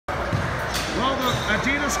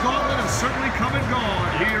Adidas Gauntlet has certainly come and gone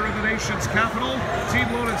here in the nation's capital. Team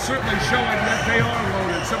loaded certainly showing that they are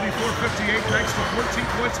loaded. 74-58 thanks to 14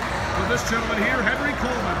 points from this gentleman here, Henry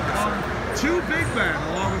Coleman, on two big men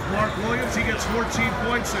along with Mark Williams. He gets 14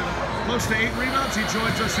 points and close to 8 rebounds. He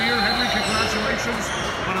joins us here. Henry, congratulations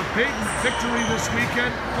on a big victory this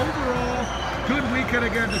weekend. Overall, good weekend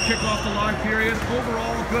again to kick off the live period.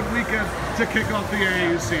 Overall, good weekend to kick off the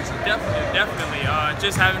AAU season. Definitely.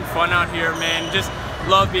 Just having fun out here, man. Just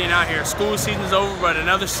love being out here. School season's over, but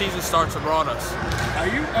another season starts abroad us.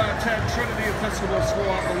 You attend Trinity Episcopal School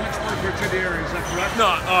out in the Lynchburg, Virginia area, is that correct?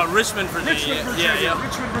 No, Richmond, Virginia. Richmond, Virginia. Yeah.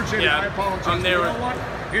 Richmond, Virginia. Yeah. I apologize. I'm there. You know what?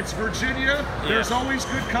 It's Virginia. Yeah. There's always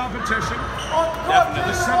good competition. Definitely.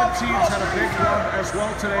 The 17s had a big run as well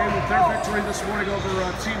today with their victory this morning over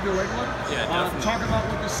Team New England. Yeah, definitely. Talk about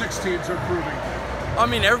what the 16s are proving. I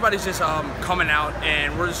mean, everybody's just coming out,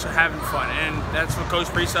 and we're just having fun, and that's what Coach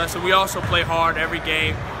Priest does. So we also play hard every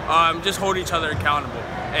game, just hold each other accountable.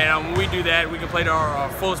 And when we do that, we can play to our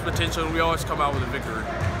fullest potential, and we always come out with a victory.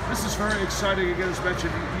 This is very exciting. Again, as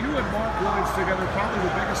mentioned, you and Mark Williams together, probably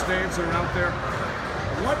the biggest names that are out there.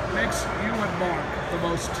 What makes you and Mark the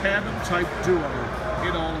most tandem-type duo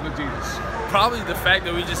in all of Adidas? Probably the fact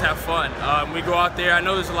that we just have fun. We go out there, I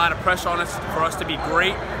know there's a lot of pressure on us for us to be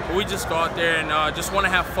great, but we just go out there and just want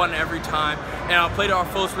to have fun every time and play to our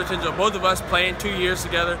fullest potential. Both of us playing 2 years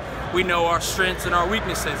together, we know our strengths and our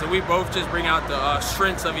weaknesses, and we both just bring out the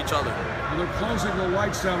strengths of each other. Well, they're closing the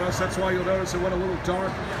lights on us, that's why you'll notice it went a little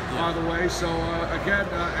dark by the way. So again,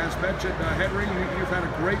 as mentioned, Henry, you've had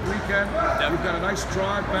a great weekend. Definitely. You've got a nice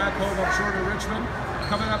drive back home, I'm sure, to Richmond.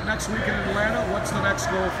 Coming up next week in Atlanta, what's the next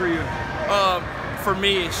goal for you? For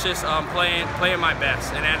me, it's just playing my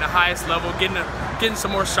best and at the highest level, getting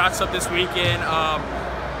some more shots up this weekend.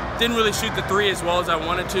 Didn't really shoot the three as well as I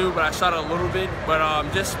wanted to, but I shot a little bit. But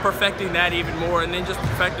just perfecting that even more, and then just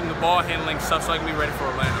perfecting the ball handling stuff so I can be ready for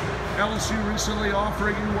Atlanta. LSU recently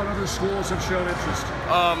offering you, what other schools have shown interest?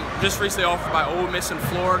 Just recently offered by Ole Miss in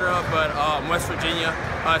Florida, but West Virginia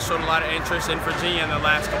showed a lot of interest in Virginia in the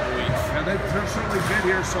last couple of weeks. And they've certainly been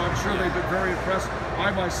here, so I'm sure they've been very impressed. I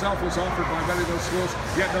myself was offered by many of those schools,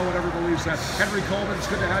 yet no one ever believes that. Henry Coleman, it's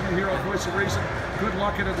good to have you here on Voice of Reason. Good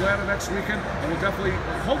luck in Atlanta next weekend, and we'll definitely,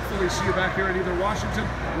 hopefully, see you back here in either Washington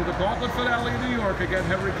or the Gauntlet finale in New York. Again,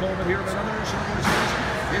 Henry Coleman here in another edition of Voice of Reason.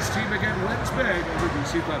 His team again wins big over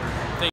DC Thunder.